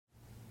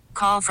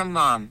Call from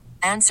mom.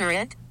 Answer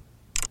it.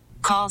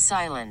 Call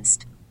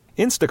silenced.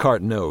 Instacart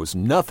knows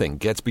nothing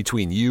gets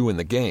between you and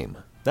the game.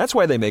 That's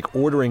why they make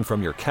ordering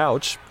from your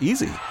couch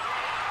easy.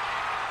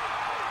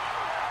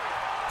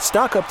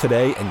 Stock up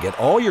today and get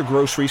all your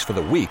groceries for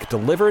the week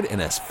delivered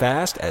in as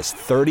fast as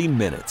 30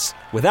 minutes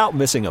without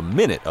missing a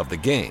minute of the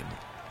game.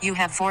 You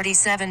have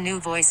 47 new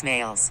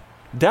voicemails.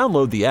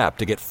 Download the app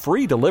to get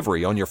free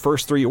delivery on your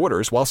first 3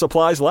 orders while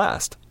supplies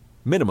last.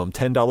 Minimum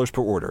 $10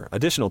 per order.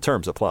 Additional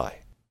terms apply.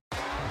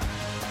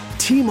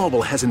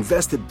 T-Mobile has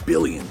invested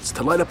billions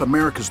to light up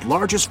America's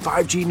largest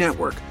 5G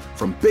network,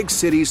 from big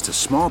cities to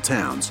small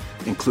towns,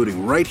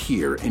 including right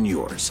here in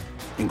yours.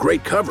 And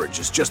great coverage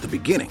is just the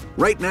beginning.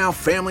 Right now,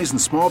 families and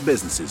small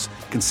businesses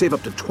can save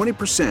up to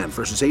 20%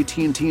 versus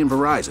AT&T and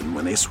Verizon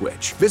when they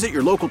switch. Visit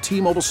your local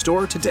T-Mobile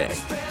store today.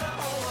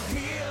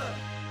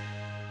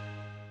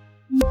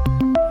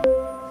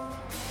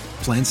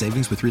 Plan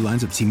savings with 3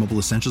 lines of T-Mobile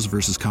Essentials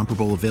versus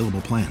comparable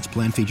available plans.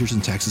 Plan features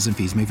and taxes and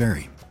fees may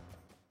vary.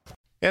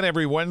 And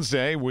every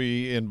Wednesday,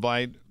 we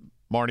invite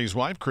Marty's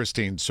wife,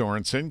 Kristine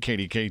Sorensen,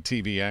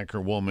 KDKA-TV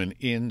Anchorwoman,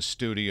 in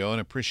studio.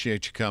 And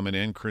appreciate you coming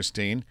in,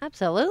 Kristine.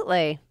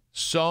 Absolutely.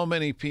 So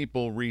many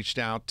people reached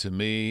out to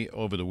me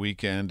over the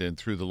weekend and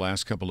through the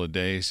last couple of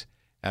days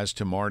as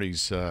to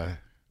Marty's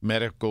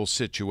medical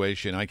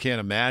situation. I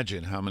can't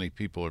imagine how many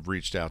people have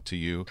reached out to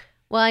you.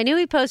 Well, I knew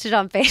he posted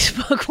on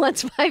Facebook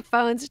once my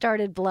phone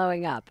started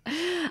blowing up.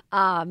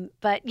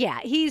 But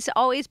yeah, he's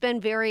always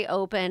been very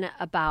open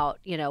about,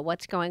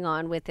 what's going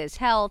on with his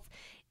health.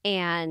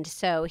 And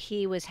so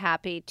he was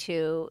happy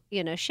to,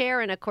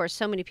 share. And of course,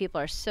 so many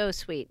people are so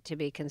sweet to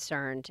be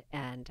concerned.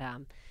 And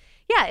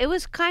yeah, it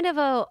was kind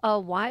of a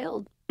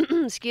wild,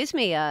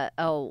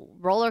 a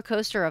roller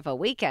coaster of a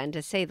weekend,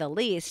 to say the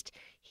least.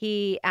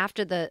 He,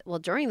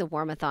 during the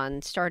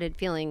warmathon, started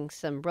feeling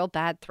some real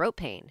bad throat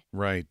pain.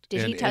 Right.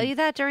 Did he tell you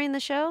that during the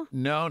show?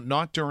 No,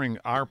 not during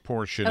our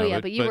portion of it. Oh,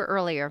 yeah, but you were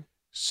earlier.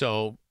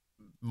 So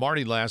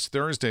Marty last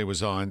Thursday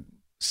was on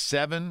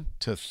 7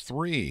 to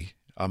 3,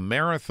 a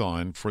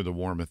marathon for the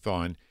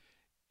warmathon.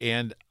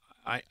 And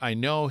I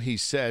know he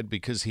said,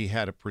 because he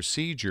had a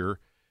procedure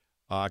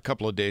a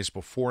couple of days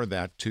before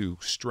that to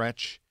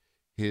stretch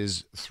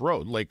his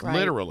throat, like right.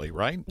 Literally,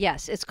 right?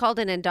 Yes, it's called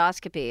an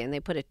endoscopy, and they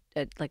put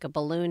a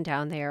balloon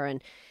down there,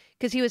 and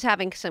because he was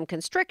having some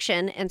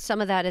constriction, and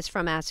some of that is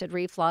from acid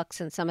reflux,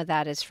 and some of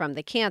that is from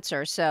the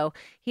cancer. So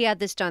he had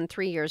this done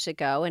 3 years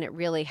ago, and it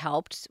really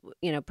helped,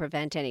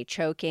 prevent any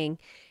choking.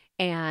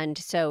 And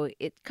so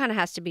it kind of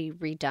has to be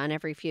redone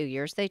every few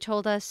years, they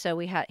told us. So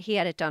he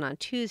had it done on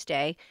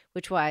Tuesday,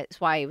 which was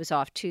why he was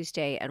off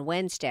Tuesday and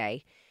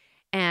Wednesday.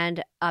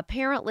 And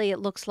apparently it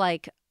looks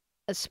like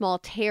a small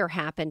tear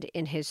happened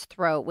in his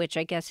throat, which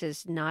I guess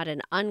is not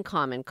an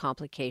uncommon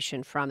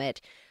complication from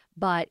it.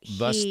 But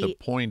thus the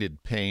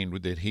pointed pain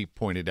that he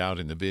pointed out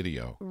in the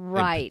video,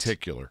 right, in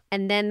particular.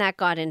 And then that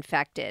got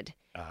infected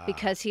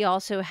because he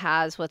also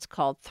has what's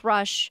called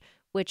thrush,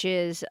 which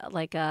is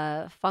like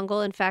a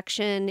fungal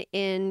infection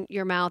in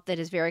your mouth that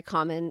is very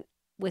common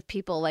with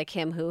people like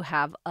him who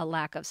have a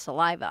lack of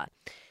saliva.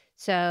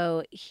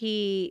 So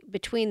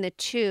between the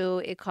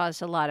two, it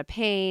caused a lot of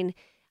pain.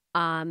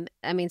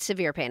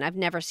 Severe pain. I've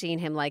never seen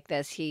him like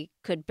this. He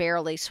could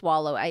barely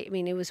swallow.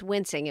 It was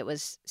wincing. It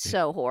was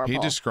so horrible. He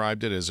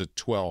described it as a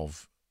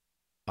 12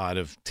 out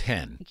of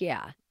 10.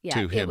 Yeah.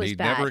 To him. He'd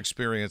never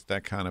experienced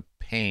that kind of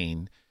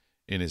pain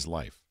in his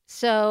life.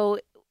 So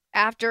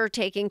after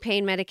taking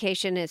pain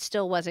medication, it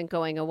still wasn't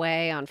going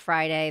away on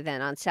Friday.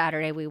 Then on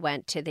Saturday, we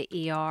went to the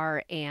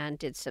ER and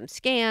did some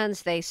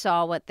scans. They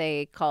saw what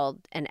they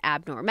called an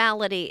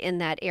abnormality in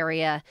that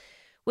area,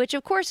 which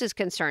of course is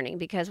concerning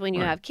because when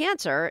you have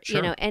cancer,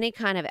 sure, any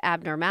kind of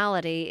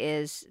abnormality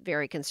is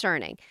very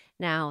concerning.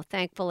 Now,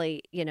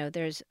 thankfully,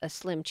 there's a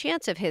slim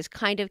chance of his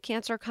kind of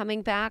cancer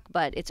coming back,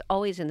 but it's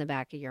always in the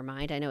back of your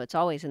mind. I know it's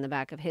always in the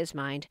back of his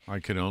mind. I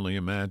can only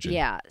imagine.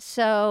 Yeah.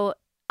 So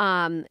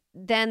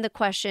then the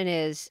question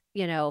is,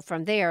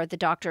 from there, the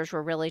doctors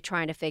were really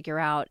trying to figure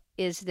out,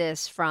 is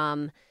this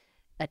from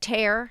a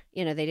tear?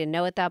 They didn't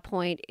know at that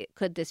point.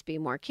 Could this be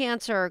more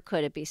cancer?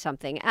 Could it be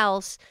something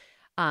else?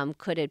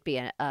 Could it be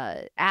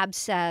a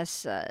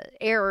abscess,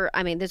 error?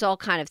 There's all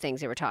kind of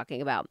things they were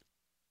talking about.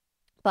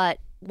 But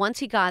once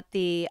he got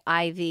the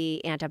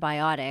IV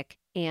antibiotic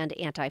and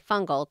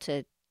antifungal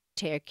to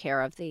take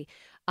care of the,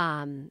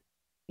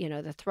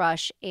 the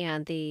thrush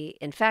and the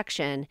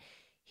infection,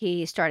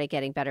 he started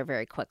getting better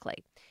very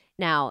quickly.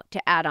 Now,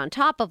 to add on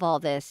top of all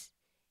this,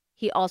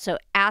 he also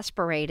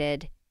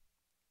aspirated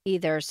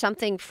either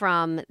something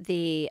from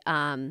the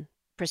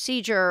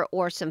procedure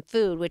or some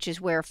food, which is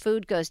where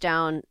food goes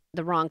down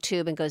the wrong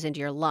tube and goes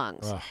into your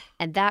lungs. Ugh.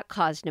 And that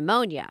caused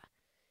pneumonia.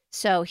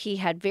 So he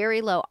had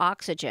very low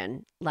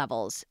oxygen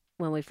levels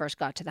when we first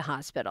got to the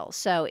hospital.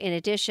 So in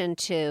addition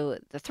to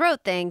the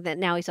throat thing, that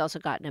now he's also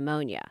got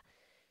pneumonia.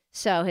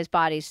 So his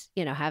body's,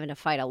 having to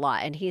fight a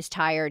lot, and he's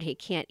tired. He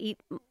can't eat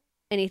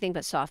anything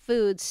but soft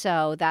foods.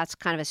 So that's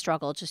kind of a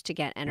struggle just to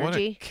get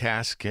energy. What a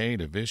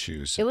cascade of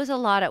issues. It was a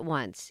lot at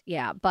once.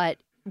 Yeah. But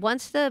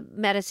once the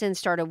medicine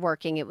started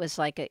working, it was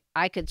like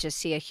I could just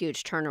see a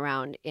huge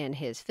turnaround in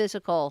his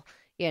physical,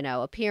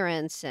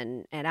 appearance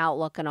and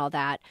outlook and all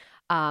that.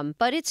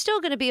 But it's still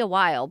going to be a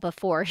while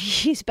before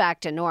he's back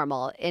to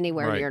normal,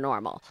 anywhere near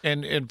normal.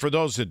 And for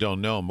those that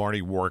don't know,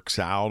 Marty works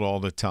out all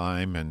the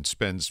time and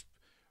spends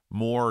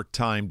more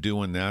time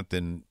doing that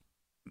than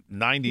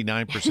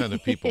 99% of the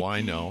people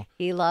I know.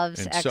 He loves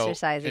and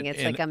exercising.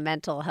 It's like a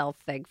mental health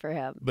thing for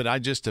him. But I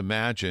just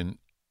imagine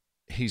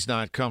he's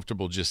not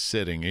comfortable just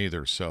sitting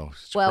either, so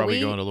it's probably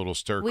going a little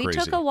stir-crazy. We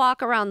took a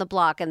walk around the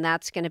block, and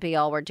that's going to be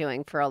all we're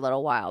doing for a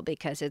little while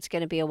because it's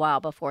going to be a while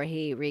before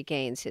he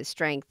regains his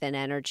strength and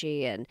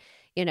energy. And,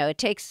 it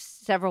takes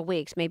several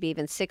weeks, maybe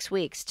even 6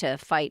 weeks to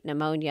fight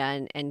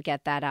pneumonia and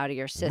get that out of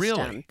your system.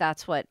 Really?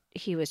 That's what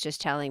he was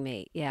just telling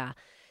me. Yeah.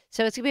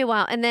 So it's going to be a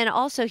while. And then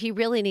also he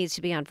really needs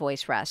to be on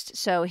voice rest.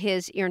 So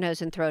his ear,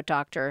 nose, and throat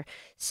doctor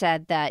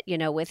said that,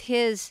 with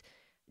his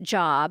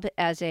job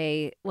as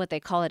what they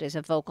call it is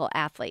a vocal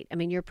athlete. I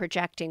mean, you're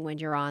projecting when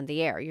you're on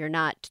the air. You're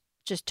not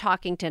just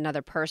talking to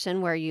another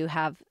person where you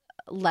have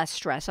less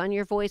stress on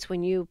your voice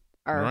when you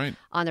are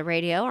on the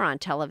radio or on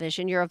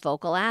television. You're a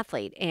vocal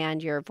athlete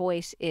and your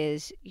voice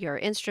is your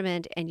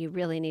instrument and you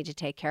really need to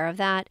take care of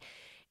that.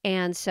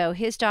 And so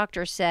his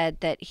doctor said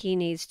that he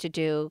needs to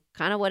do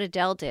kind of what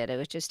Adele did. It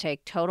was just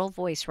take total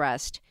voice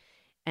rest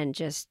and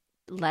just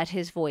let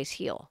his voice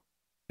heal.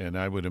 And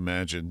I would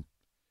imagine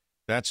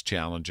that's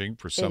challenging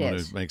for someone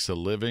who makes a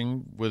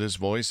living with his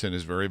voice and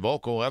is very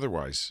vocal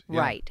otherwise. Yeah.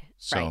 Right.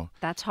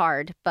 That's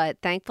hard. But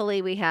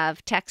thankfully we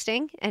have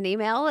texting and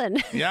email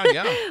and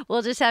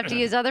we'll just have to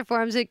use other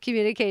forms of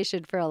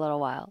communication for a little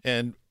while.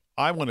 And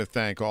I want to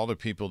thank all the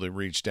people that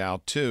reached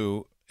out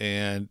too.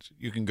 And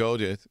you can go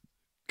to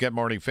Get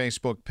Marty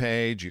Facebook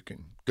page. You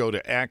can go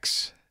to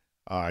X.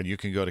 You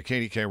can go to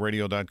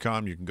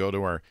KDKA-radio.com. You can go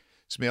to our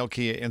Smail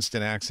Kia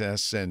Instant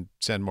Access and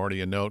send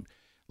Marty a note.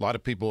 A lot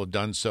of people have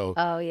done so.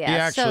 Oh, yeah. He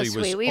actually so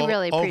sweet. was We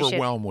really appreciate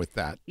overwhelmed with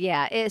that.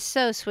 Yeah, it's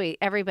so sweet.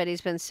 Everybody's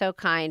been so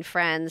kind,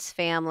 friends,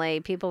 family,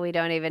 people we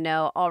don't even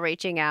know, all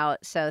reaching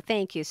out. So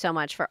thank you so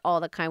much for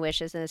all the kind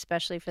wishes and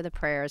especially for the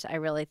prayers. I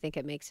really think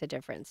it makes a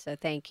difference. So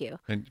thank you.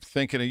 And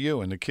thinking of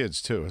you and the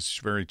kids, too. It's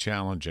very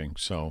challenging.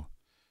 So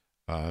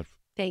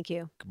thank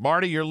you.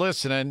 Marty, you're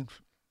listening.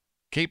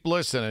 Keep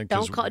listening.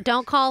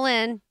 Don't call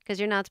in because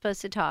you're not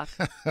supposed to talk.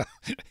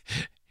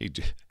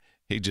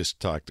 He just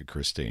talked to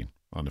Kristine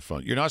on the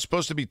phone. You're not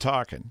supposed to be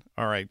talking.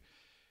 All right.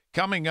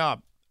 Coming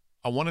up,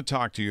 I want to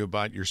talk to you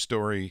about your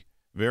story,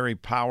 very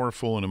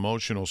powerful and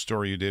emotional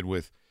story you did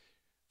with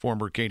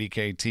former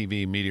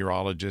KDKA-TV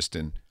meteorologist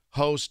and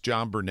host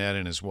Jon Burnett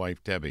and his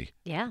wife, Debbie.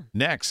 Yeah.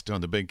 Next on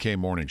the Big K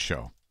Morning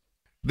Show.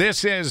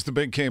 This is the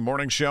Big K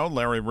Morning Show.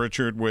 Larry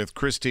Richard with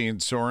Kristine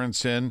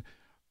Sorensen.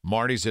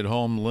 Marty's at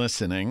home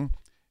listening,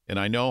 and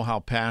I know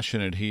how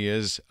passionate he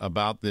is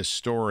about this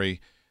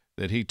story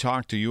that he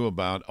talked to you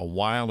about a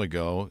while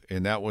ago,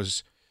 and that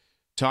was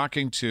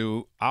talking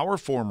to our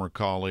former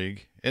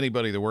colleague.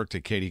 Anybody that worked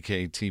at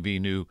KDKA-TV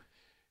knew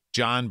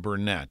Jon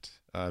Burnett,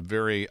 a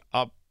very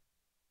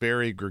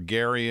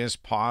gregarious,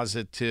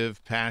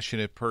 positive,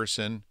 passionate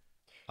person.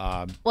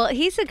 Well,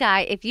 he's a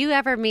guy, if you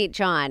ever meet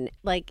Jon,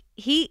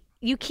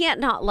 you can't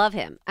not love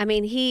him. I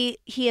mean, he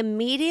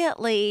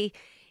immediately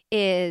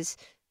is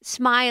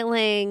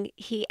smiling.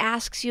 He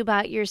asks you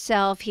about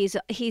yourself. He's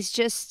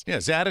just... Yeah,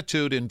 his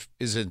attitude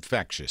is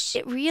infectious.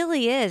 It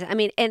really is. I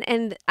mean,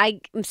 and I'm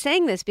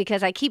saying this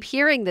because I keep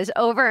hearing this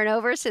over and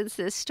over since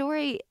this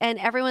story, and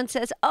everyone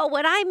says, oh,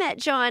 when I met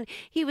Jon,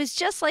 he was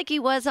just like he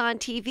was on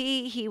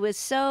TV. He was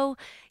so,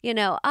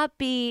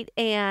 upbeat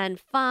and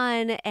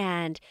fun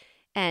and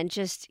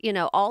just,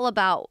 all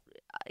about,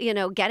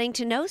 getting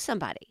to know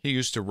somebody. He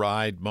used to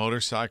ride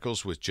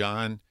motorcycles with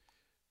Jon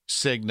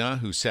Signa,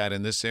 who sat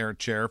in this air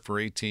chair for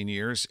 18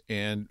 years,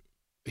 and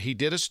he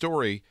did a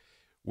story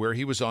where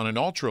he was on an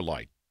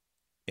ultralight,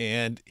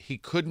 and he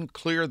couldn't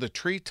clear the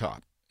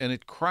treetop, and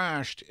it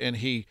crashed, and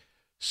he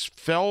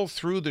fell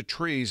through the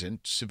trees and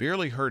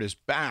severely hurt his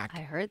back.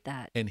 I heard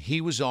that. And he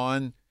was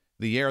on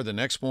the air the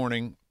next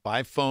morning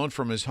by phone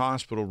from his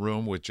hospital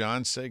room with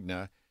Jon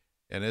Signa,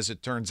 and as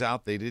it turns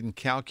out, they didn't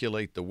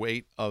calculate the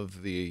weight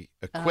of the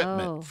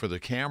equipment for the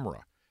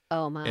camera.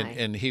 Oh, my.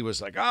 And he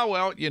was like, oh,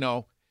 well,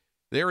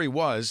 there he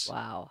was.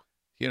 Wow.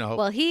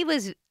 Well, he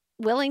was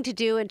willing to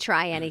do and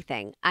try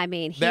anything. I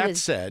mean, he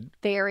was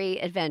very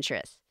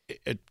adventurous.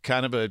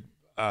 Kind of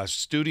a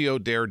studio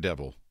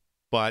daredevil.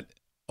 But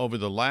over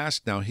the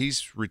now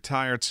he's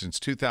retired since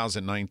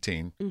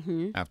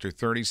 2019 after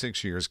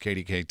 36 years,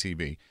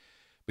 KDKA-TV.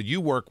 But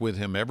you work with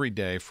him every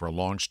day for a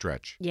long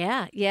stretch.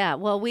 Yeah.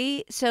 Well,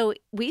 we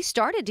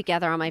started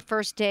together on my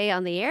first day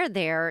on the air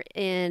there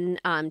in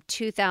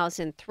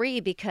 2003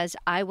 because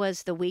I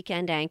was the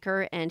weekend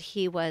anchor and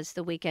he was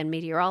the weekend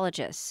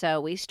meteorologist. So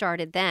we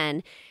started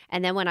then.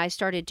 And then when I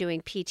started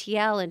doing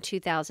PTL in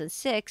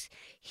 2006,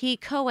 he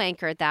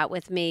co-anchored that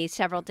with me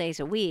several days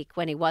a week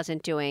when he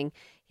wasn't doing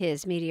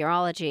his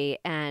meteorology.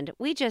 And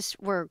we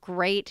just were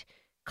great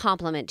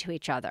compliment to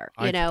each other.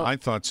 I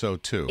thought so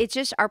too. It's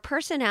just our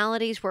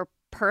personalities were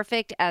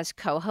perfect as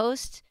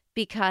co-hosts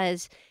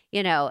because,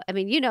 I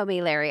mean, you know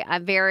me, Larry.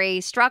 I'm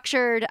very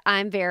structured.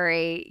 I'm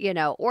very,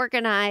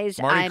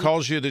 organized. Marty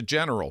calls you the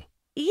general.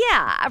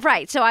 Yeah,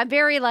 right. So I'm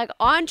very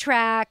on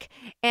track,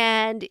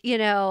 and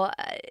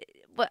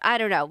I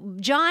don't know.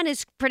 Jon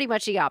is pretty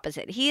much the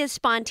opposite. He is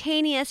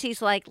spontaneous.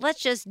 He's like,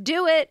 let's just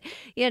do it.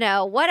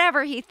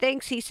 Whatever he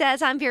thinks, he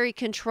says. I'm very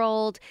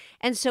controlled.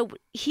 And so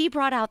he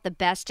brought out the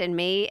best in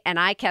me, and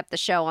I kept the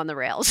show on the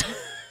rails.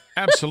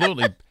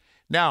 Absolutely.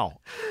 Now,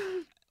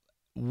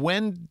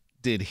 when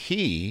did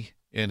he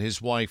and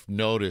his wife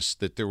notice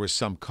that there was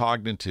some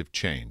cognitive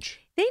change?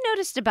 They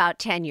noticed about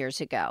 10 years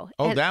ago.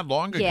 Oh, that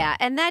long ago? Yeah,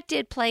 and that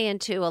did play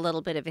into a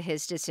little bit of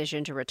his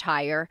decision to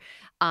retire.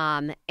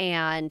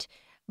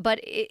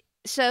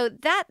 So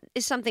that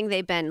is something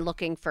they've been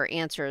looking for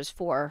answers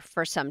for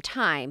some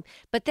time.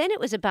 But then it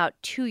was about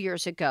 2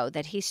 years ago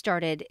that he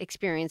started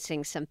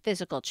experiencing some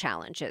physical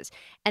challenges.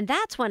 And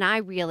that's when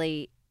I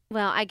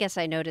guess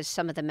I noticed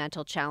some of the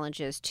mental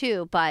challenges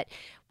too. But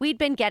we'd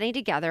been getting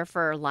together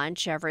for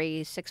lunch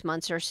every 6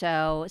 months or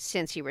so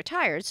since he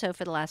retired. So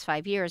for the last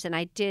 5 years. And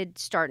I did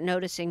start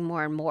noticing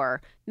more and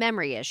more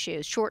memory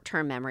issues,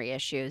 short-term memory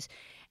issues.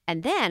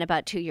 And then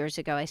about 2 years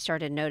ago, I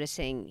started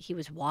noticing he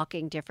was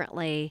walking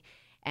differently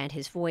and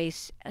his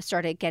voice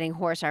started getting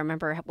hoarse. I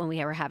remember when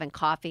we were having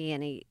coffee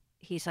and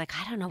he's like,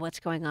 I don't know what's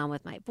going on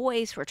with my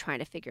voice. We're trying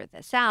to figure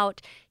this out.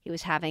 He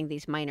was having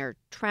these minor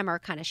tremor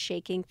kind of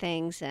shaking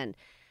things. And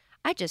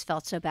I just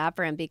felt so bad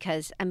for him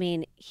because, I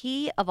mean,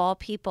 he, of all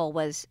people,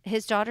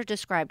 his daughter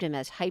described him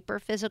as hyper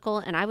physical.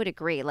 And I would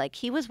agree.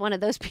 He was one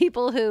of those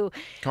people who.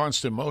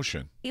 Constant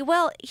motion.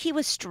 Well, he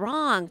was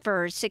strong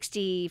for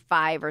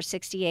 65 or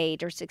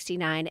 68 or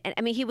 69. And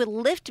I mean, he would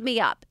lift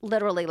me up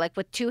literally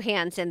with two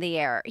hands in the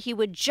air. He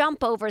would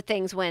jump over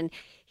things when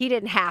he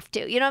didn't have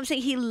to. You know what I'm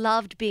saying? He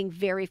loved being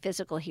very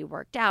physical. He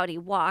worked out. He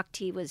walked.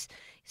 He was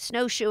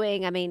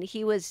snowshoeing. I mean,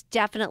 he was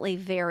definitely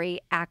very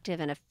active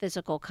and a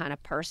physical kind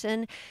of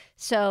person.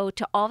 So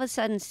to all of a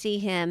sudden see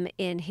him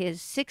in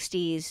his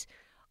 60s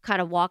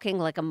kind of walking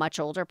like a much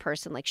older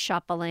person,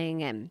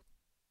 shuffling and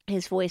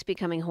his voice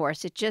becoming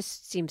hoarse, it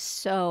just seems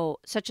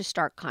such a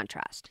stark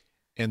contrast.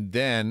 And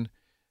then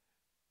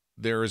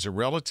there is a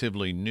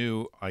relatively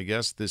new, I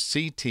guess the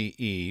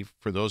CTE,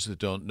 for those that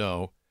don't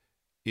know,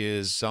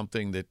 is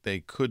something that they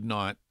could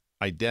not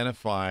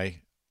identify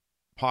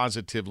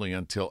positively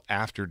until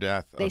after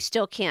death. They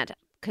still can't.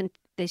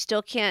 They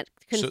still can't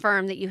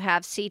confirm that you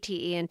have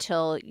CTE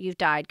until you've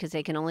died because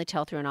they can only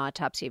tell through an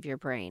autopsy of your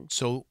brain.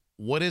 So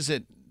what is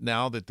it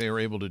now that they are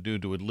able to do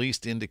to at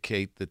least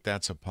indicate that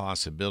that's a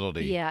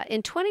possibility? Yeah.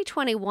 In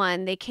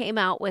 2021, they came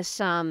out with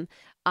some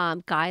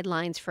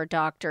guidelines for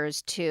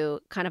doctors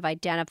to kind of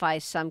identify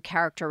some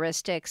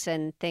characteristics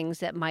and things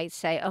that might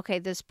say, okay,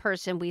 this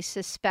person, we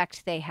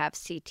suspect they have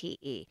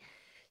CTE.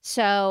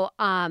 So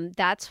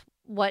that's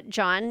what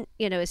Jon,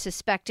 is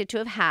suspected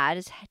to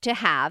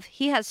have.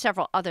 He has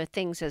several other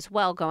things as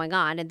well going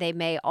on, and they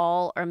may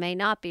all or may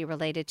not be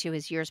related to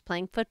his years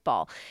playing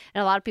football.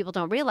 And a lot of people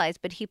don't realize,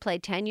 but he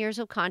played 10 years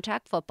of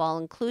contact football,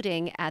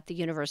 including at the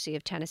University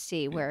of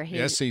Tennessee, where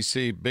he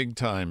SEC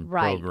big-time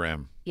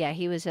program. Yeah,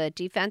 he was a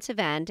defensive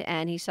end,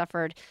 and he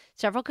suffered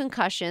several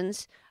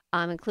concussions,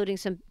 including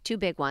two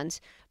big ones.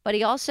 But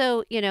he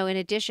also, in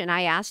addition,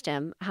 I asked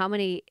him how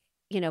many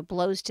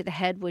blows to the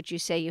head would you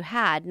say you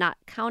had, not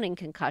counting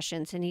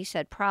concussions? And he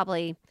said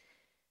probably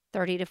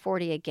 30 to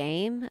 40 a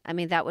game. I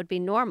mean, that would be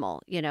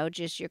normal,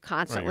 just you're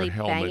constantly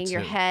banging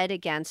your head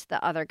against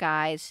the other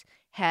guy's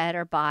head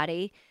or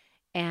body.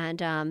 And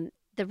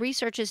the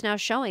research is now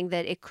showing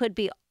that it could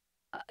be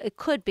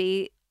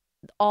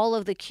all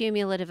of the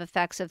cumulative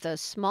effects of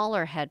those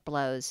smaller head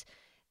blows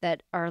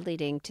that are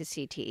leading to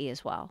CTE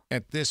as well.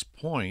 At this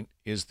point,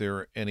 is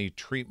there any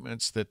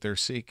treatments that they're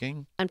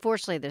seeking?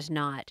 Unfortunately, there's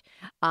not.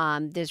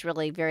 There's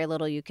really very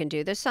little you can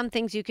do. There's some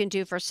things you can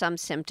do for some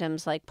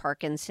symptoms like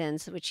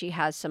Parkinson's, which he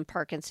has some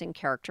Parkinson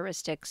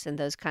characteristics and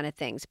those kind of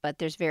things, but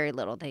there's very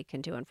little they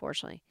can do,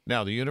 unfortunately.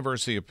 Now, the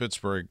University of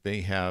Pittsburgh,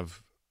 they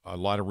have a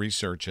lot of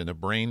research in a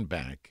brain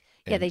bank.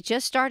 Yeah, they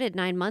just started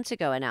 9 months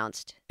ago,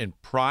 announced. And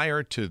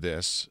prior to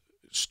this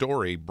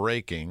story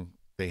breaking,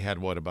 they had,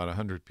 about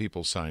 100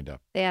 people signed up?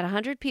 They had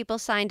 100 people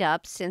signed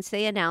up since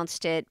they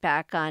announced it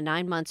back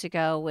 9 months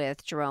ago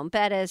with Jerome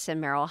Bettis and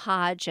Merrill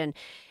Hodge. And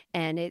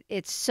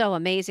it's so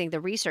amazing,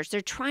 the research.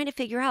 They're trying to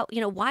figure out,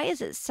 why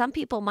is it some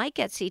people might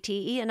get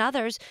CTE and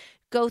others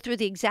go through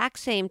the exact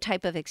same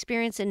type of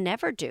experience and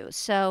never do.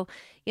 So,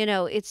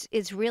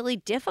 it's really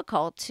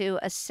difficult to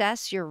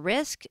assess your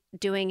risk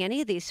doing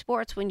any of these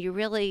sports when you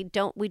really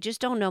we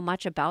just don't know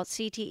much about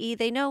CTE.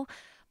 They know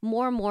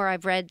more and more.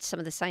 I've read some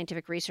of the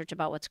scientific research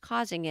about what's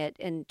causing it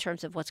in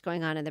terms of what's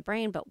going on in the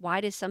brain, but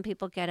why do some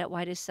people get it?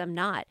 Why do some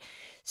not?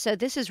 So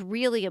this is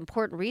really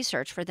important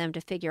research for them to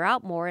figure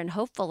out more and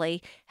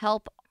hopefully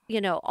help,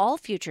 all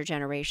future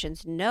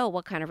generations know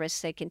what kind of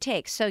risks they can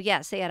take. So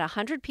yes, they had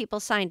 100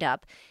 people signed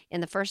up in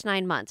the first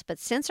 9 months, but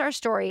since our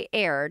story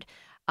aired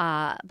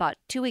about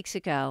 2 weeks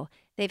ago,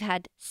 they've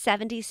had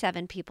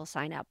 77 people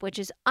sign up, which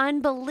is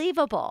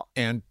unbelievable.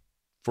 And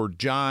for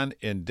Jon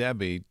and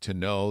Debbie to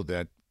know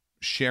that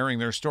sharing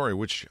their story,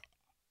 which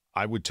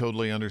I would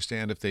totally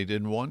understand if they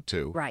didn't want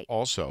to. Right.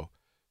 Also,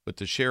 but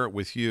to share it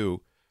with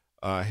you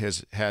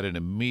has had an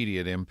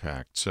immediate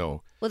impact.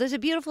 So, well, there's a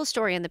beautiful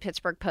story in the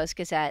Pittsburgh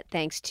Post-Gazette,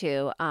 thanks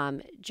to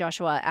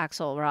Joshua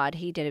Axelrod.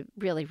 He did a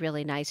really,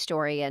 really nice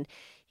story, and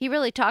he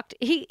really talked.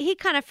 He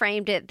kind of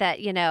framed it that,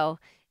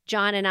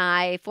 Jon and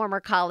I, former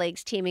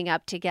colleagues, teaming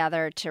up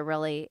together to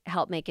really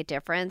help make a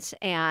difference.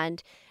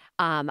 And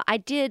I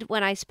did,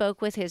 when I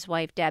spoke with his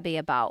wife, Debbie,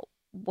 about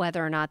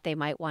whether or not they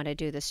might want to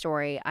do the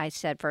story, I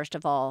said, first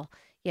of all,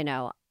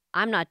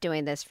 I'm not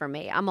doing this for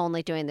me. I'm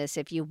only doing this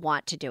if you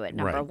want to do it,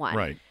 number one.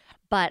 Right.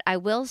 But I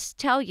will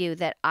tell you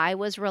that I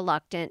was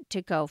reluctant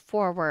to go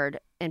forward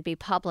and be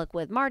public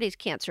with Marty's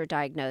cancer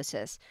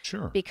diagnosis.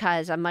 Sure.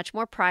 Because I'm much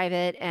more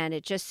private, and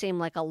it just seemed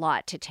like a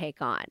lot to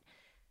take on.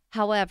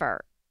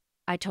 However,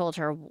 I told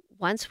her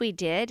once we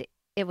did,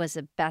 it was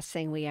the best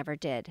thing we ever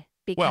did.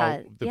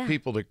 Because,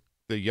 people,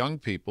 the young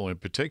people in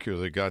particular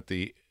that got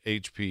the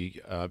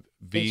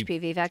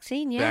HPV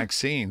vaccine,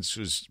 vaccines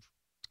was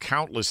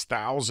countless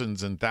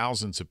thousands and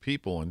thousands of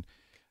people. And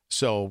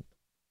so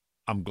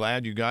I'm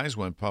glad you guys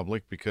went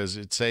public because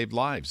it saved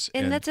lives.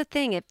 And that's the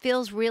thing. It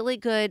feels really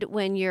good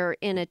when you're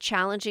in a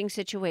challenging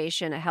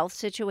situation, a health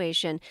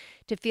situation,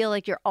 to feel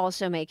like you're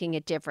also making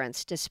a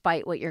difference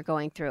despite what you're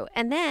going through.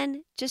 And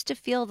then just to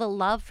feel the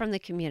love from the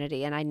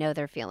community. And I know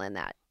they're feeling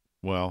that.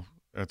 Well,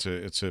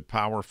 it's a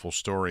powerful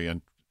story.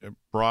 And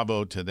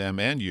bravo to them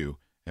and you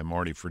and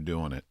Marty for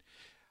doing it.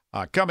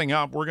 Coming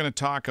up, we're going to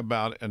talk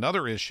about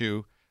another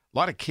issue a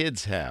lot of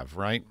kids have,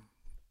 right,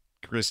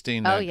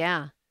 Kristine? Oh,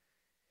 yeah.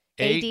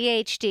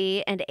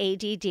 ADHD and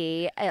ADD.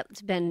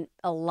 It's been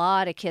a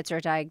lot of kids are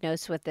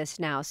diagnosed with this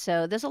now.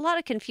 So there's a lot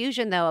of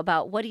confusion, though,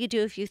 about what do you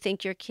do if you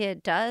think your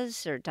kid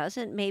does or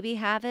doesn't maybe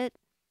have it?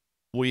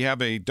 We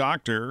have a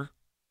doctor,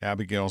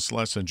 Abigail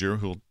Schlesinger,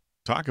 who'll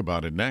talk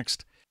about it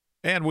next.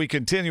 And we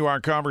continue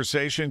our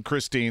conversation.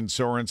 Kristine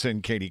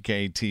Sorensen,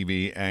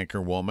 KDKA-TV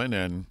Anchorwoman,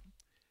 and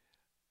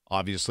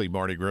obviously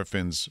Marty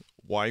Griffin's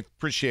wife.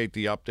 Appreciate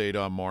the update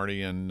on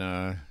Marty. And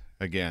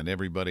again,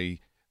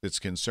 everybody that's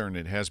concerned,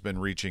 it has been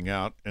reaching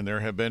out, and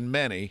there have been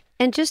many.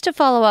 And just to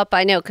follow up,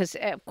 I know, because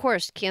of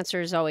course cancer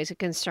is always a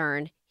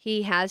concern.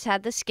 He has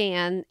had the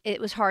scan.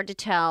 It was hard to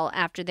tell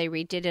after they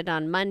redid it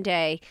on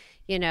Monday,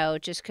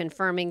 just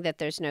confirming that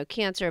there's no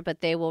cancer,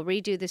 but they will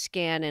redo the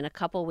scan in a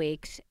couple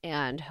weeks,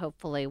 and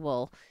hopefully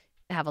we'll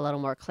have a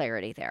little more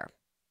clarity there.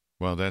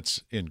 Well,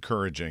 that's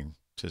encouraging,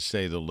 to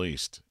say the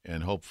least,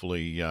 and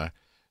hopefully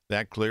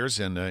that clears,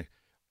 and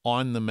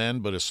on the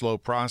mend, but a slow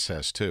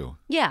process too.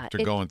 Yeah.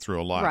 They're going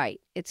through a lot. Right.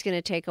 It's going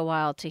to take a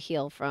while to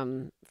heal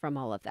from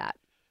all of that.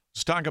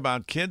 Let's talk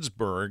about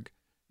Kidsburgh.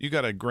 You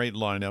got a great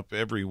lineup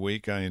every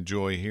week. I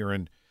enjoy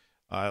hearing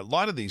a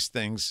lot of these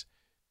things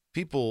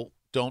people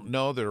don't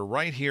know that are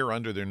right here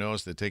under their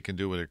nose that they can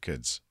do with their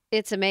kids.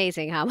 It's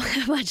amazing how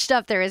much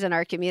stuff there is in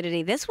our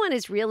community. This one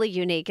is really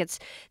unique. It's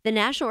the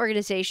National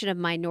Organization of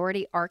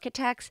Minority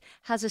Architects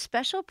has a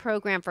special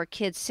program for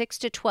kids 6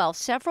 to 12.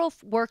 Several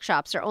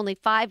workshops are only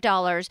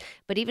 $5,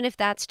 but even if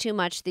that's too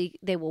much,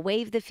 they will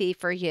waive the fee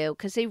for you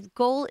because the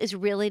goal is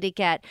really to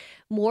get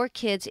more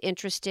kids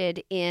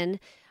interested in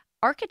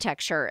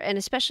architecture, and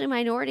especially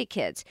minority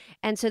kids.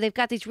 And so they've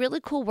got these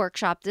really cool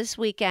workshops this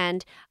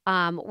weekend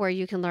where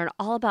you can learn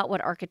all about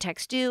what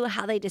architects do,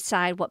 how they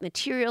decide what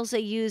materials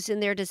they use in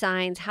their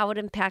designs, how it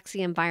impacts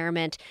the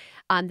environment.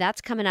 That's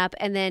coming up.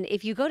 And then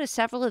if you go to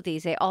several of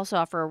these, they also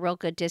offer a real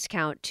good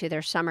discount to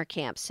their summer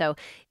camps. So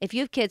if you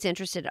have kids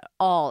interested at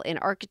all in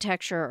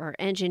architecture or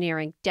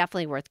engineering,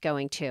 definitely worth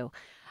going to.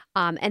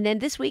 And then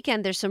this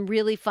weekend, there's some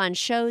really fun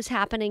shows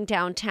happening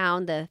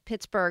downtown. The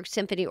Pittsburgh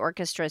Symphony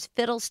Orchestra's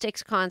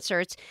Fiddlesticks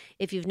concerts.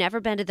 If you've never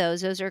been to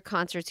those are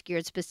concerts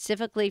geared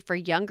specifically for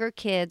younger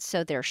kids,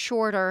 so they're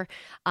shorter,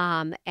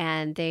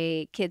 and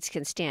kids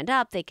can stand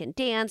up, they can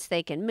dance,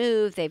 they can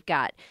move. They've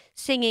got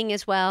singing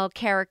as well,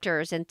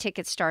 characters, and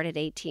tickets start at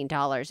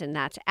 $18, and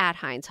that's at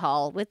Heinz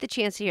Hall with the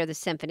chance to hear the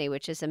symphony,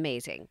 which is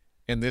amazing.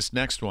 And this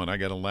next one, I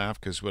got to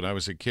laugh because when I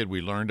was a kid, we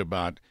learned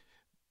about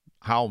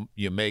how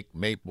you make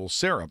maple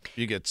syrup.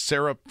 You get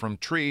syrup from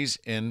trees,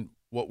 and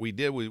what we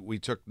did, we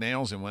took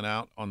nails and went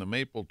out on the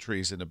maple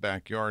trees in the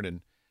backyard,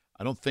 and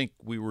I don't think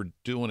we were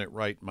doing it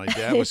right. My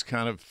dad was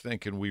kind of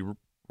thinking we were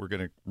going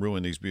to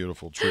ruin these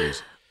beautiful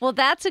trees. Well,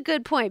 that's a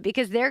good point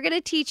because they're going to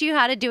teach you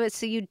how to do it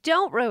so you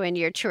don't ruin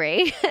your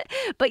tree.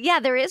 But yeah,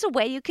 there is a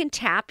way you can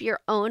tap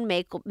your own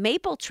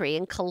maple tree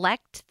and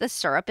collect the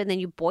syrup, and then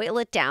you boil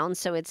it down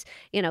so it's,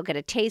 going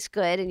to taste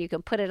good, and you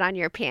can put it on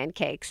your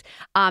pancakes.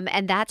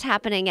 And that's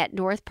happening at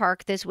North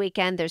Park this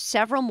weekend. There's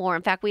several more.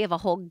 In fact, we have a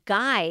whole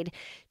guide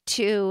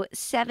to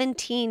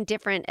 17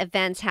 different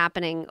events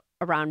happening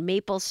around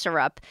maple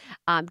syrup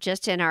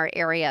just in our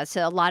area.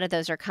 So a lot of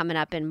those are coming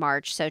up in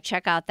March. So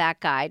check out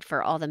that guide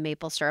for all the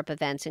maple syrup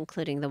events,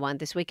 including the one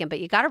this weekend. But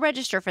you got to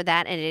register for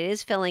that, and it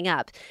is filling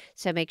up.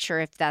 So make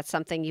sure if that's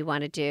something you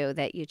want to do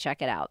that you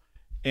check it out.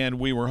 And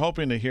we were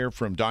hoping to hear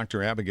from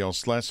Dr. Abigail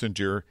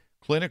Schlesinger,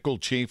 Clinical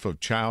Chief of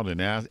Child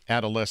and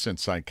Adolescent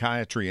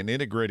Psychiatry and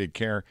Integrated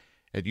Care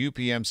at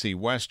UPMC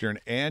Western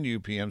and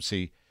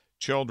UPMC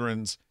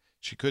Children's.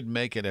 She couldn't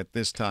make it at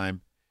this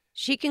time.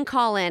 She can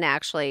call in,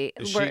 actually.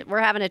 We're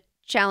having a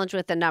challenge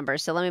with the number,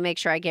 so let me make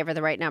sure I gave her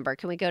the right number.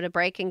 Can we go to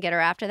break and get her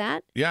after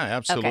that? Yeah,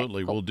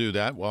 absolutely. Okay, cool. We'll do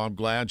that. Well, I'm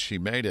glad she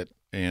made it.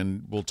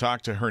 And we'll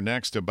talk to her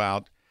next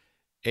about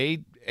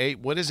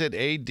what is it?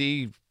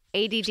 ADD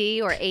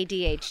or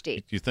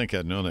ADHD. You think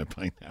I'd know that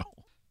by now.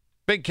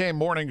 Big K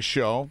Morning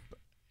Show.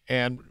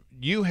 And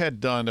you had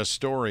done a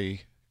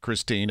story,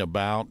 Kristine,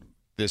 about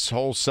this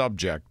whole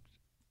subject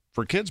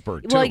for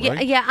Kidsburgh, too,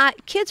 right? Yeah.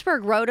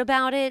 Kidsburgh wrote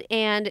about it,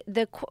 and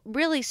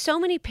really so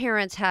many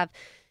parents have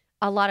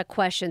a lot of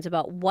questions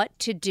about what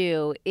to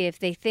do if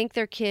they think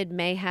their kid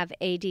may have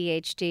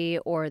ADHD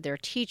or their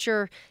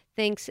teacher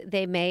thinks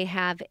they may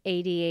have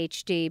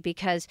ADHD,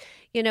 because,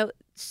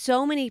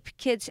 so many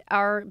kids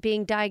are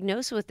being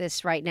diagnosed with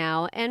this right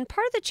now. And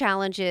part of the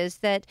challenge is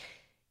that,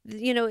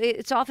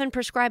 it's often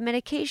prescribed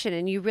medication,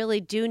 and you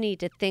really do need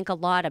to think a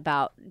lot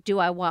about, do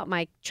I want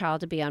my child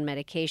to be on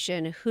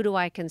medication? Who do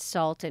I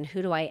consult, and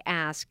who do I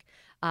ask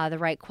the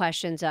right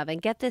questions of?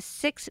 And get this,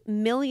 6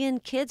 million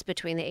kids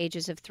between the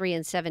ages of 3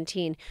 and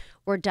 17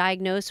 were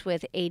diagnosed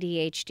with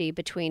ADHD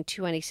between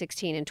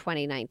 2016 and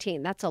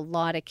 2019. That's a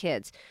lot of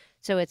kids.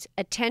 So it's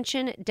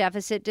attention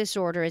deficit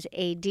disorder is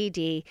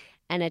ADD,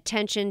 and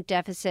attention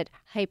deficit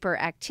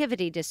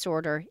hyperactivity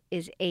disorder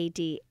is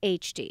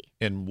ADHD.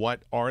 And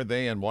what are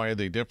they and why are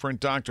they different?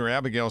 Dr.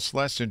 Abigail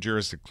Schlesinger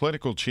is the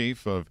clinical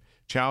chief of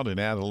child and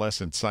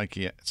adolescent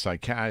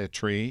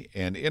psychiatry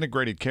and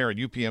integrated care at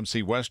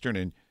UPMC Western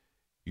and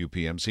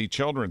UPMC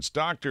Children's.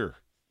 Doctor,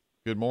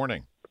 good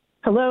morning.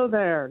 Hello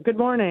there. Good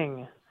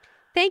morning.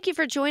 Thank you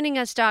for joining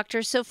us,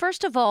 doctor. So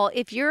first of all,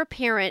 if you're a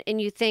parent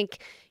and you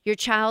think your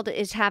child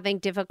is having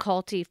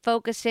difficulty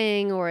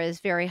focusing or is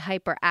very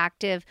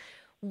hyperactive,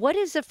 what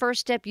is the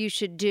first step you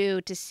should do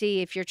to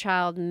see if your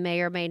child may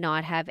or may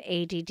not have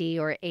ADD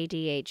or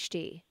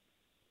ADHD?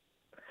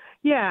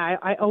 Yeah,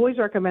 I always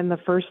recommend the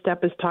first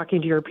step is talking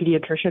to your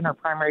pediatrician or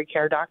primary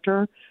care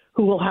doctor,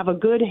 who will have a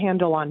good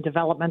handle on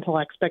developmental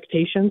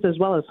expectations, as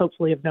well as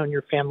hopefully have known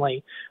your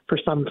family for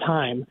some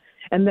time.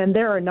 And then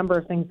there are a number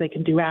of things they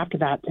can do after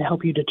that to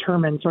help you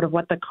determine sort of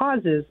what the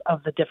cause is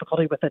of the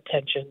difficulty with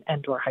attention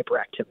and or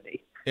hyperactivity.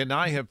 And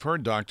I have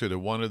heard, doctor, that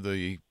one of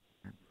the,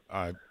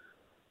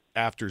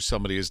 after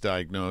somebody is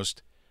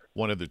diagnosed,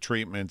 one of the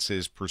treatments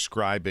is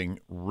prescribing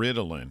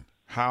Ritalin.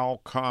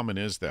 How common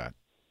is that?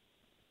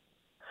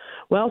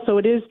 Well, so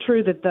it is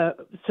true that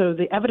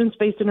the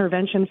evidence-based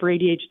intervention for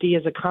ADHD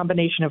is a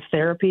combination of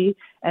therapy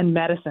and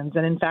medicines.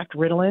 And in fact,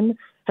 Ritalin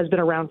has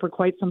been around for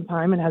quite some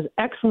time and has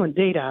excellent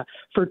data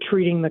for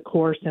treating the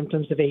core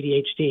symptoms of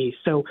ADHD.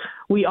 So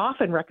we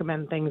often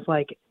recommend things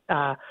like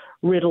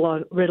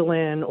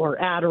Ritalin or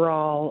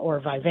Adderall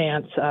or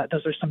Vyvanse.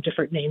 Those are some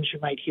different names you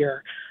might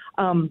hear.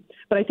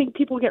 But I think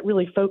people get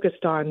really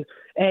focused on,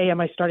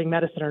 am I starting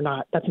medicine or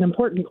not? That's an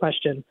important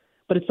question.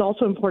 But it's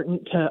also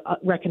important to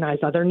recognize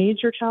other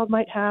needs your child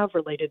might have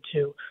related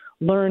to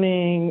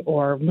learning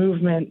or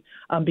movement,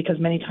 because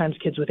many times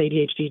kids with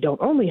ADHD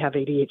don't only have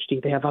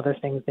ADHD, they have other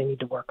things they need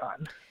to work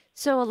on.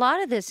 So a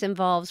lot of this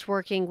involves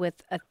working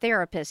with a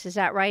therapist, is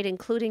that right,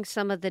 including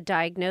some of the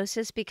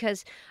diagnosis?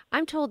 Because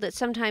I'm told that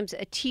sometimes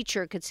a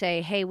teacher could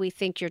say, hey, we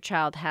think your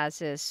child has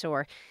this,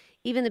 or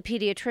even the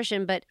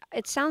pediatrician, but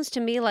it sounds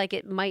to me like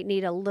it might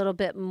need a little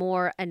bit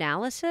more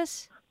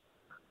analysis.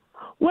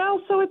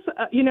 Well, so it's,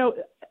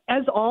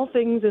 as all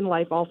things in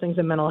life, all things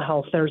in mental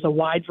health, there's a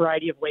wide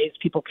variety of ways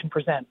people can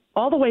present.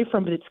 All the way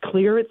from it's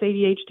clear it's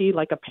ADHD,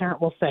 like a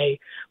parent will say,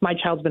 my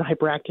child's been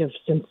hyperactive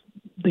since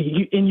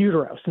in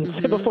utero, since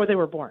before they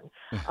were born.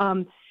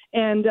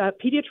 And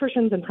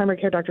pediatricians and primary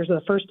care doctors are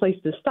the first place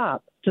to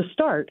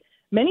start.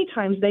 Many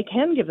times they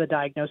can give the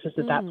diagnosis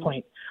at that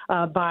point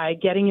by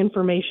getting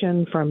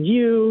information from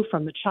you,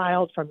 from the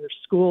child, from your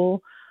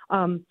school.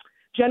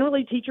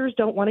 Generally, teachers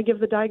don't want to give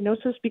the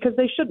diagnosis because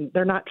they shouldn't.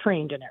 They're not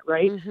trained in it,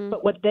 right?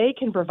 But what they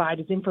can provide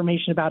is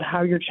information about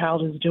how your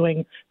child is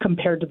doing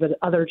compared to the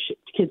other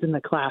kids in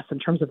the class in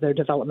terms of their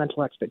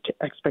developmental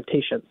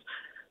expectations.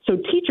 So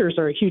teachers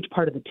are a huge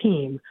part of the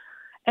team.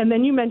 And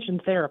then you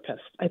mentioned therapists.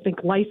 I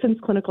think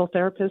licensed clinical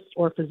therapists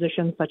or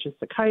physicians such as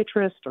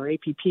psychiatrists or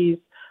APPs,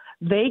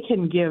 they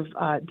can give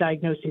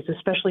diagnoses,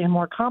 especially in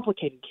more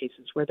complicated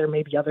cases where there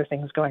may be other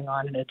things going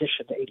on in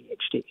addition to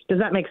ADHD. Does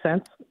that make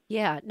sense?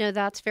 Yeah, no,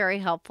 that's very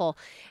helpful.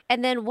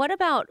 And then what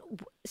about,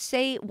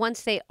 say,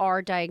 once they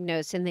are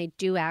diagnosed and they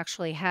do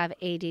actually have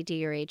ADD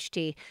or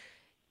HD,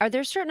 are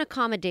there certain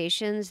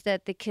accommodations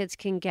that the kids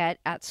can get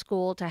at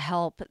school to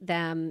help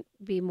them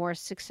be more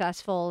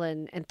successful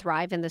and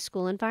thrive in the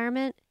school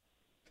environment?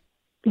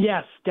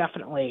 Yes,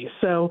 definitely.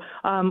 So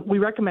we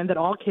recommend that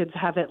all kids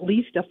have at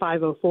least a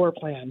 504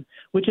 plan,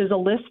 which is a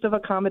list of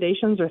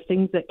accommodations or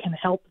things that can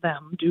help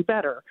them do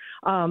better.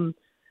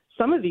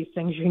 Some of these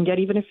things you can get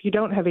even if you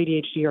don't have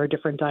ADHD or a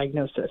different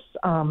diagnosis,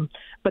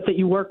 but that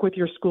you work with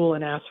your school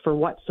and ask for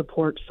what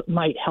supports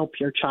might help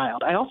your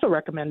child. I also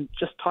recommend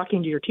just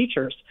talking to your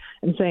teachers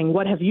and saying,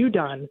 what have you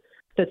done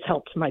that's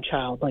helped my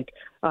child? Like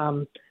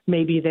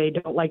maybe they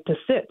don't like to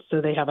sit,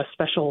 so they have a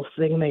special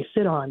thing they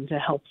sit on to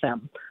help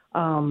them.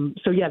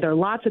 There are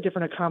lots of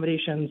different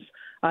accommodations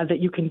that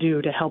you can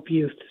do to help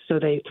youth so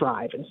they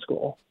thrive in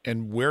school.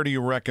 And where do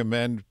you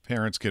recommend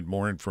parents get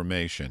more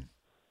information?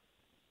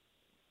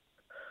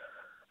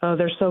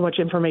 There's so much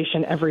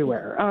information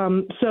everywhere.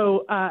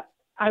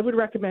 I would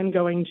recommend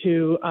going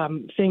to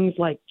things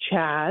like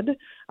CHAD.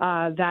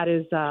 That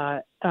is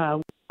a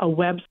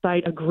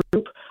website, a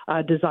group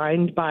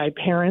designed by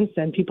parents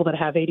and people that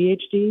have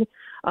ADHD,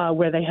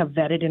 where they have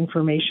vetted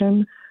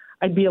information.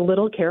 I'd be a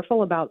little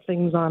careful about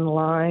things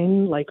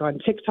online, like on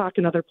TikTok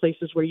and other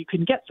places where you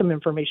can get some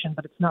information,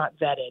 but it's not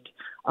vetted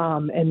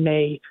and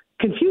may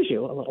confuse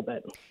you a little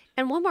bit.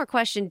 And one more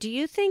question. Do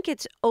you think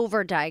it's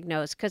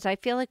overdiagnosed? Because I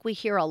feel like we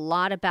hear a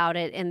lot about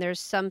it, and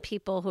there's some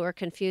people who are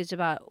confused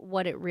about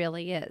what it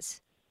really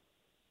is.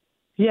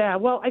 Yeah,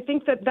 well, I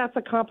think that's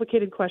a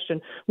complicated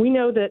question. We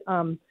know that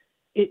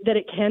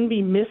it can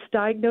be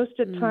misdiagnosed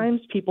at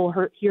times. People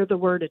hear the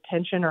word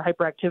attention or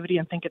hyperactivity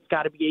and think it's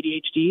got to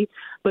be ADHD,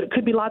 but it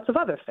could be lots of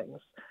other things.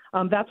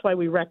 That's why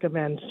we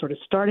recommend sort of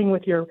starting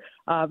with your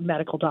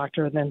medical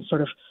doctor and then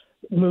sort of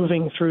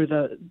moving through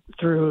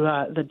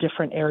the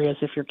different areas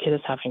if your kid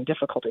is having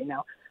difficulty.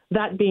 Now,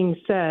 that being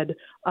said,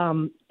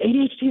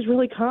 ADHD is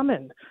really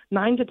common.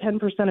 9 to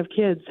 10% of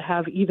kids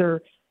have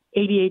either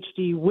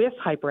ADHD with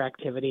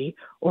hyperactivity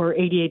or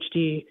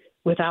ADHD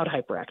without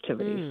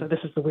hyperactivity. So this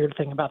is the weird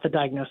thing about the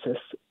diagnosis.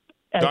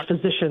 As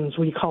physicians,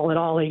 we call it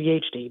all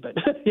ADHD, but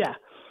yeah.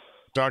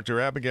 Dr.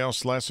 Abigail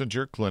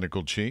Schlesinger,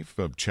 Clinical Chief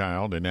of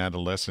Child and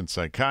Adolescent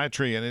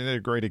Psychiatry and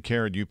Integrated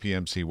Care at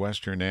UPMC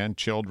Western and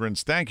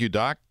Children's. Thank you,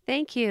 Doc.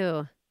 Thank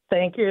you.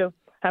 Thank you.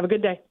 Have a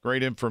good day.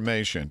 Great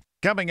information.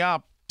 Coming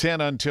up, 10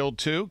 until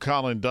 2,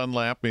 Colin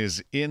Dunlap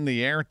is in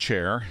the air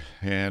chair.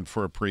 And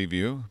for a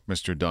preview,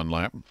 Mr.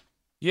 Dunlap.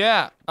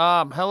 Yeah.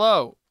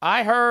 Hello.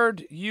 I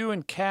heard you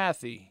and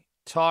Kathy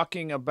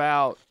talking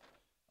about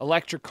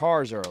electric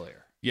cars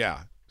earlier.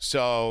 Yeah.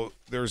 So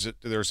there's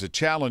a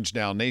challenge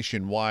now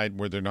nationwide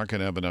where they're not going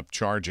to have enough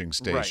charging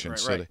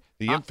stations. Right. So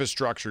the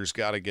infrastructure's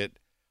got to get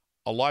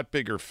a lot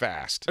bigger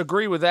fast.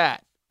 Agree with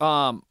that.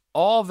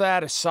 All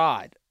that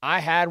aside, I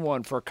had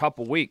one for a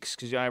couple weeks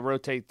because I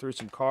rotate through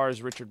some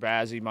cars. Richard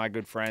Bazzi, my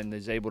good friend,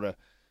 is able to,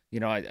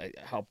 I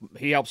help.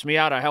 He helps me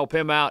out. I help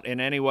him out. And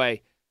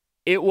anyway,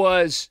 it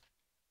was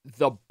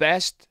the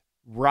best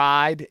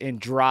ride and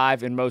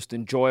drive and most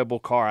enjoyable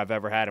car I've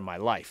ever had in my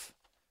life.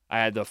 I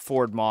had the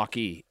Ford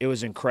Mach-E. It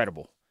was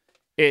incredible.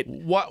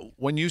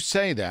 When you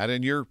say that,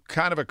 and you're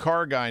kind of a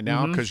car guy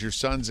now because your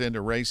son's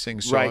into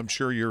racing, so Right. I'm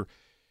sure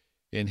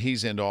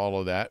he's into all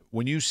of that.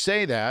 When you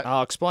say that,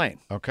 I'll explain.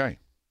 Okay.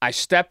 I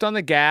stepped on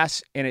the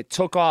gas and it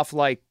took off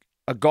like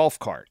a golf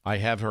cart. I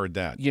have heard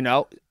that.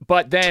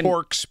 But then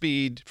Torque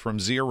speed from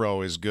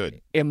 0 is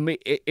good.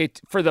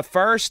 It for the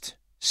first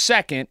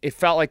second, it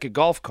felt like a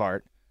golf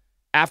cart.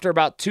 After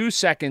about 2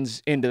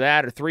 seconds into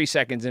that or 3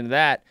 seconds into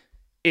that,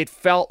 it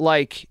felt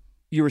like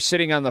you were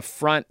sitting on the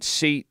front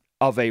seat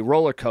of a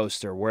roller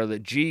coaster where the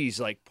G's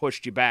like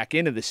pushed you back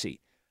into the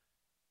seat.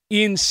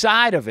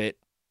 Inside of it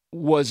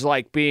was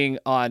like being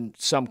on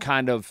some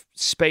kind of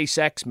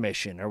SpaceX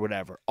mission or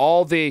whatever.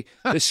 All the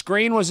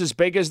screen was as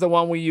big as the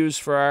one we use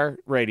for our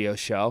radio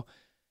show.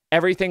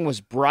 Everything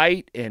was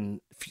bright,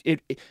 and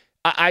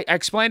I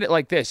explained it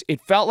like this.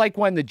 It felt like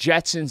when the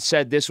Jetsons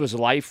said this was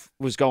life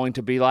was going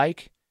to be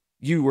like,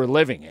 you were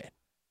living it.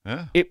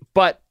 Huh?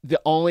 But the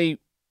only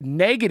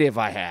negative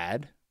I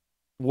had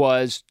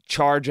was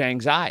charge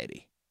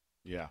anxiety.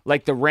 Yeah.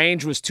 Like the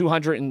range was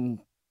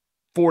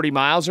 240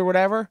 miles or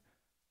whatever.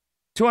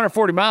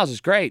 240 miles is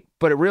great,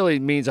 but it really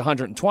means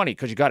 120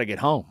 because you got to get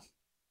home.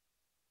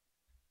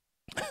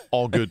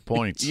 All good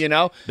points.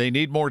 They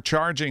need more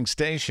charging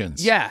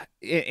stations. Yeah,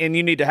 and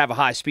you need to have a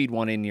high-speed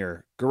one in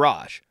your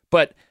garage.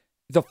 But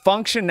the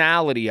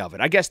functionality of it,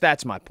 I guess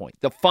that's my point.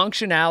 The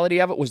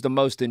functionality of it was the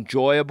most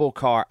enjoyable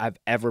car I've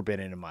ever been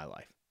in my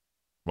life.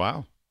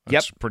 Wow.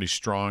 That's a pretty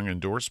strong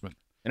endorsement.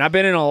 And I've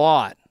been in a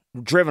lot,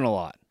 driven a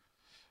lot.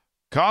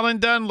 Colin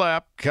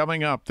Dunlap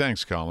coming up.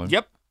 Thanks, Colin.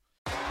 Yep.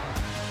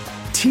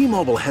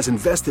 T-Mobile has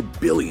invested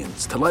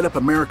billions to light up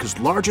America's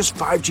largest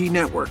 5G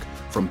network,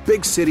 from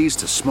big cities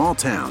to small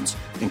towns,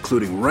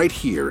 including right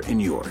here in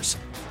yours.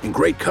 And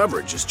great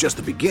coverage is just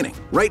the beginning.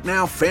 Right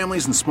now,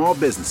 families and small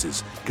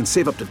businesses can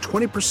save up to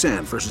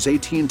 20% versus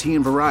AT&T and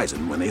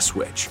Verizon when they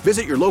switch.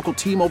 Visit your local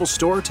T-Mobile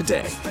store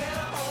today.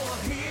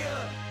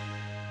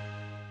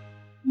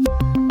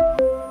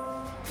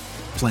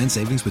 Plan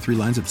savings with 3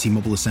 lines of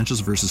T-Mobile Essentials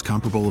versus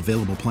comparable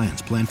available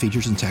plans. Plan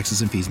features and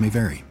taxes and fees may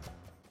vary.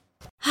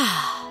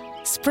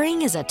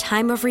 Spring is a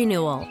time of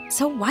renewal,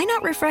 so why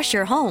not refresh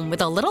your home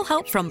with a little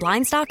help from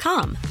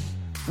Blinds.com?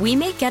 We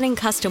make getting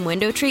custom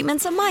window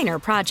treatments a minor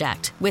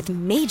project with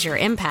major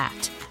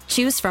impact.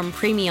 Choose from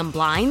premium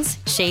blinds,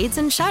 shades,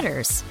 and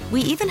shutters.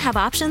 We even have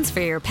options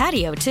for your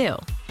patio, too.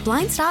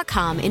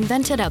 Blinds.com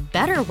invented a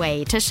better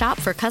way to shop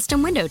for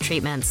custom window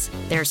treatments.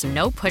 There's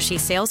no pushy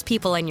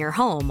salespeople in your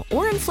home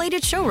or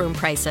inflated showroom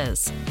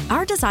prices.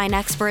 Our design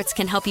experts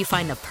can help you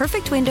find the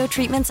perfect window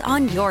treatments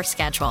on your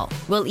schedule.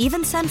 We'll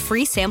even send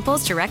free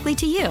samples directly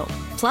to you.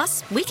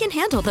 Plus, we can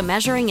handle the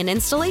measuring and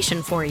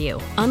installation for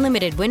you.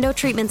 Unlimited window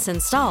treatments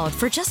installed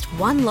for just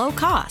one low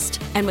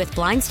cost. And with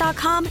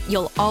Blinds.com,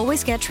 you'll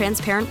always get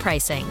transparent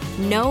pricing.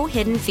 No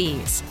hidden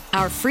fees.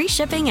 Our free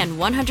shipping and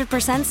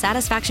 100%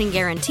 satisfaction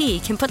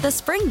guarantee can put the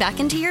spring back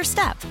into your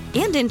step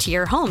and into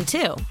your home,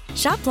 too.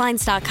 Shop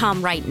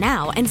Blinds.com right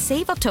now and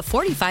save up to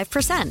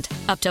 45%.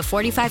 Up to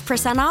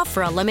 45% off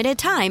for a limited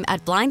time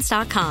at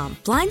Blinds.com.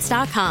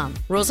 Blinds.com.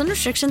 Rules and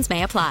restrictions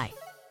may apply.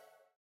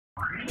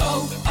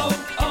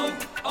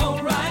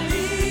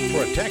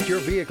 Protect your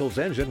vehicle's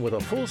engine with a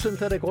full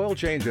synthetic oil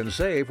change and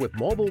save with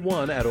Mobile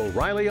One at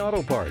O'Reilly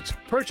Auto Parts.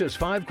 Purchase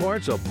 5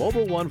 quarts of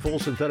Mobile One full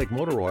synthetic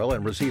motor oil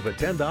and receive a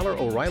 $10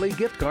 O'Reilly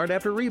gift card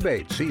after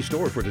rebate. See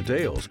store for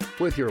details.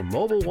 With your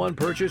Mobile One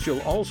purchase,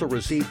 you'll also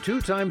receive 2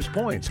 times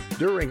points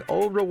during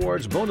O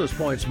Rewards Bonus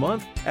Points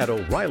Month at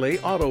O'Reilly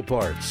Auto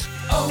Parts.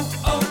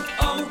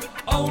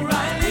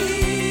 O'Reilly.